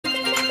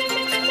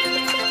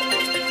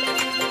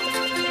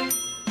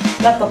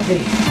laptop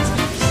video.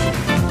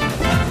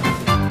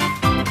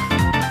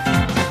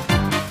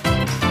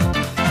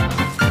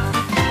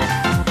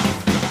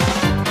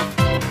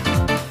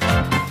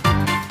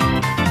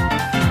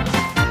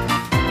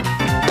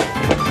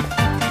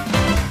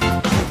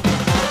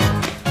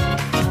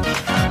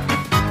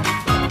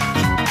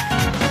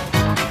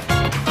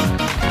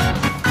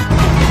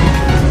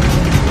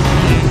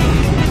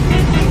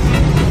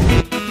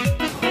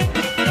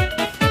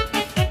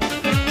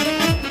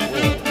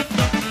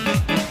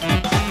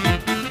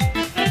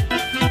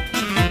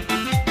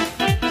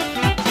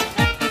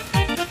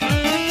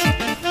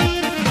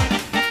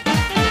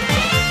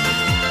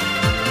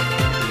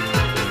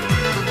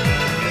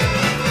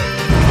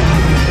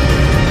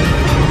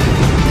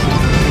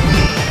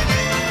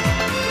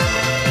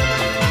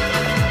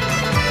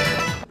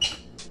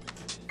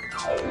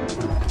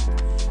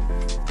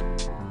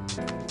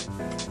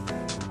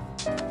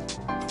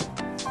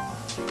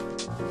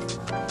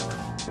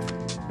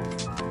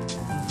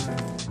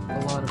 A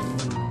lot of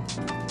money,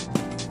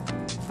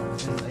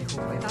 and I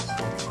hope I pass it.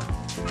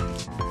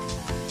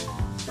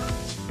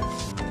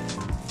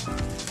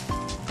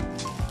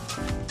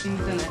 Think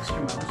an extra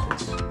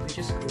mouse, which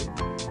is cool.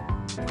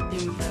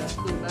 Think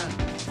cool band.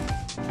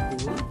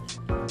 Cool.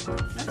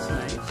 That's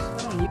nice. I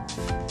don't need.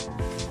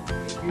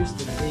 Here's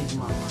the big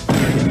mama.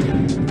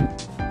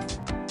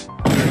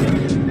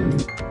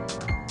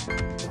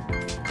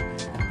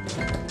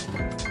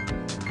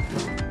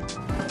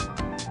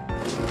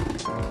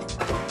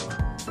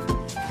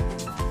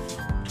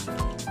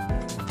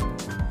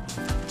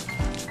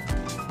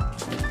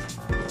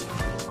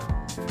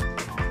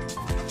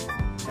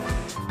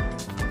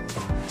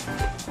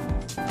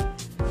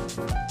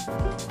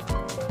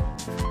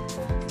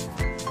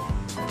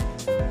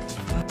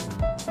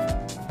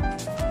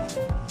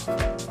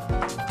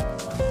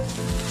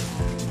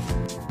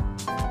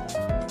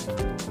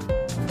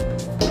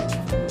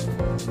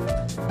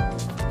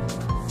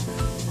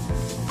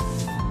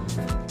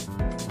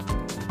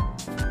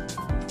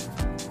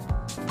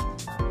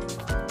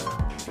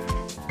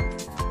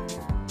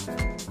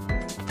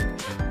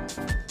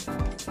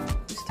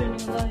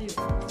 Turning live.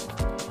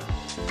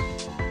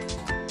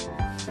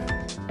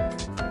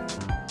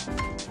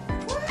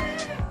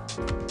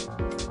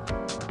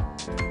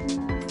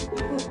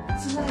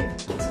 It's alive!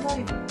 It's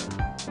alive!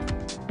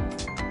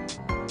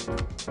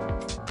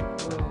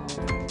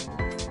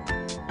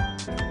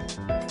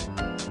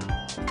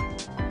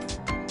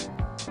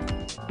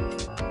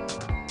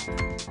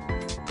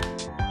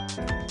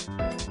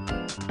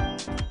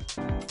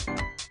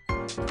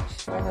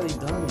 It's finally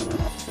done.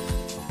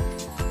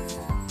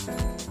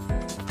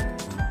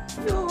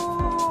 Yo!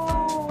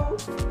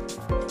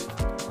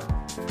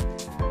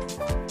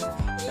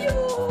 Yo!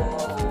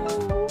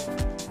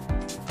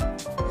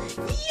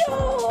 Yo!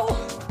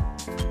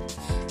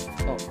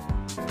 Oh.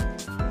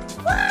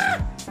 Ah!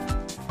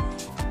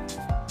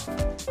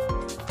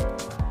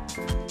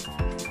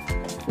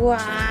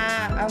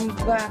 Wow, I'm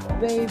back,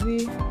 baby.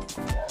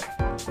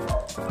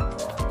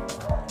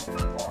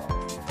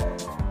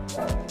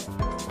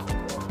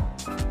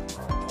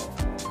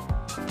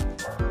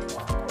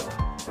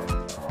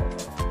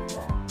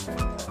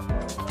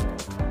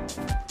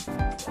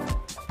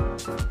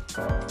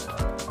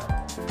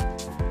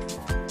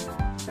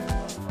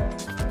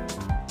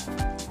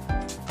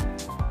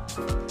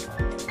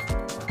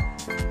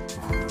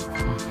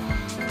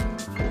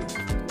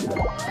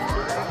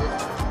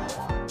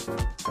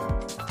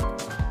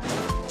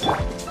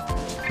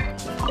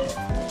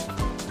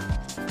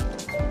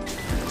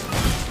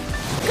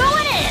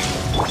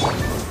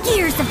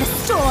 Gears of the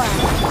storm!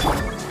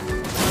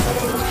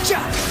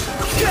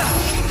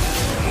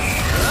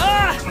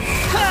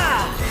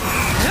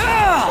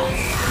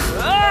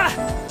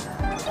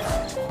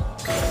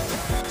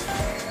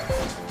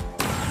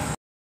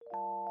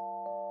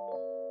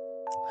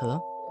 Hello?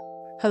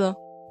 Hello?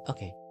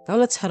 Okay, now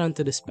let's head on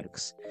to the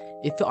specs.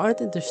 If you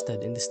aren't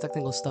interested in this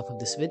technical stuff of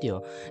this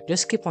video,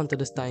 just skip on to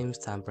this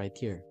timestamp right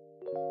here.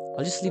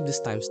 I'll just leave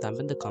this timestamp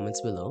in the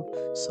comments below,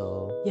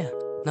 so yeah.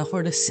 Now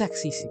for the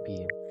sexy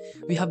CPU,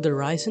 we have the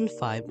Ryzen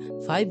 5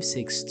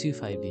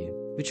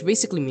 5625U, which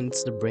basically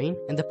means the brain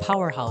and the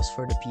powerhouse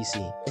for the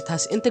PC. It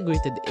has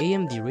integrated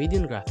AMD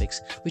Radeon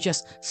graphics, which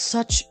has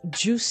such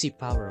juicy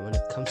power when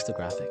it comes to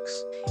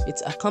graphics.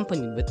 It's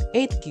accompanied with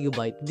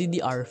 8GB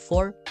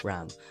DDR4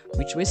 RAM,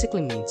 which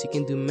basically means you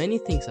can do many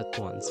things at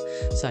once,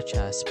 such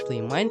as play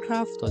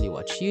Minecraft while you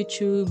watch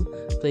YouTube,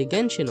 play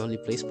Genshin while you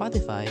play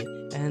Spotify,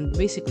 and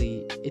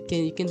basically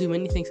you can do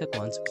many things at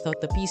once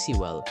without the PC,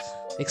 well,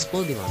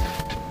 exploding on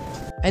it.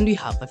 And we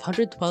have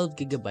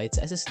 512GB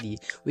SSD,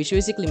 which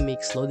basically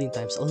makes loading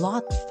times a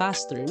lot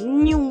faster,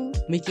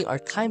 making our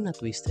time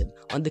not wasted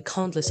on the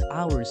countless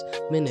hours,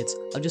 minutes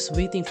of just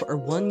waiting for our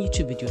one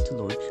YouTube video to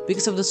load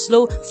because of the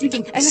slow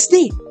freaking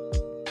SSD!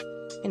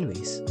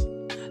 Anyways,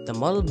 the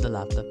model of the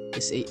laptop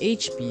is a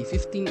HP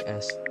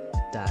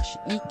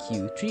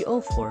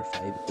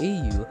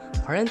 15S-EQ3045AU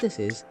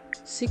parenthesis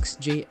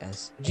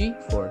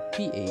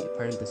 6JSG4PA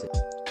parenthesis.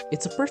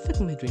 It's a perfect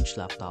mid-range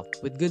laptop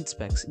with good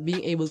specs,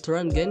 being able to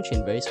run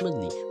Genshin very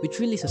smoothly, which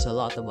really says a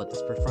lot about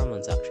its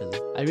performance actually.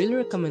 I really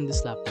recommend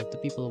this laptop to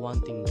people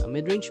wanting a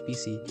mid-range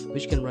PC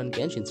which can run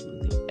Genshin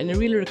smoothly. And I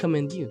really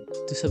recommend you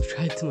to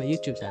subscribe to my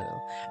YouTube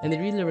channel. And I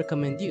really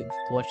recommend you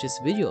to watch this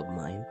video of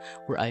mine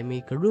where I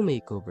make a room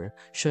makeover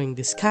showing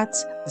this cat,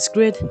 this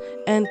grid,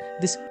 and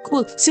this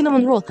cool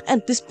cinnamon roll,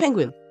 and this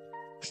penguin.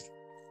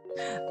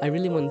 I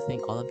really want to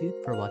thank all of you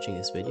for watching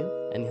this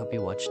video, and I hope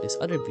you watch this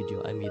other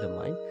video I made of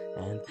mine,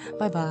 and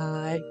bye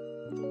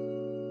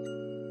bye!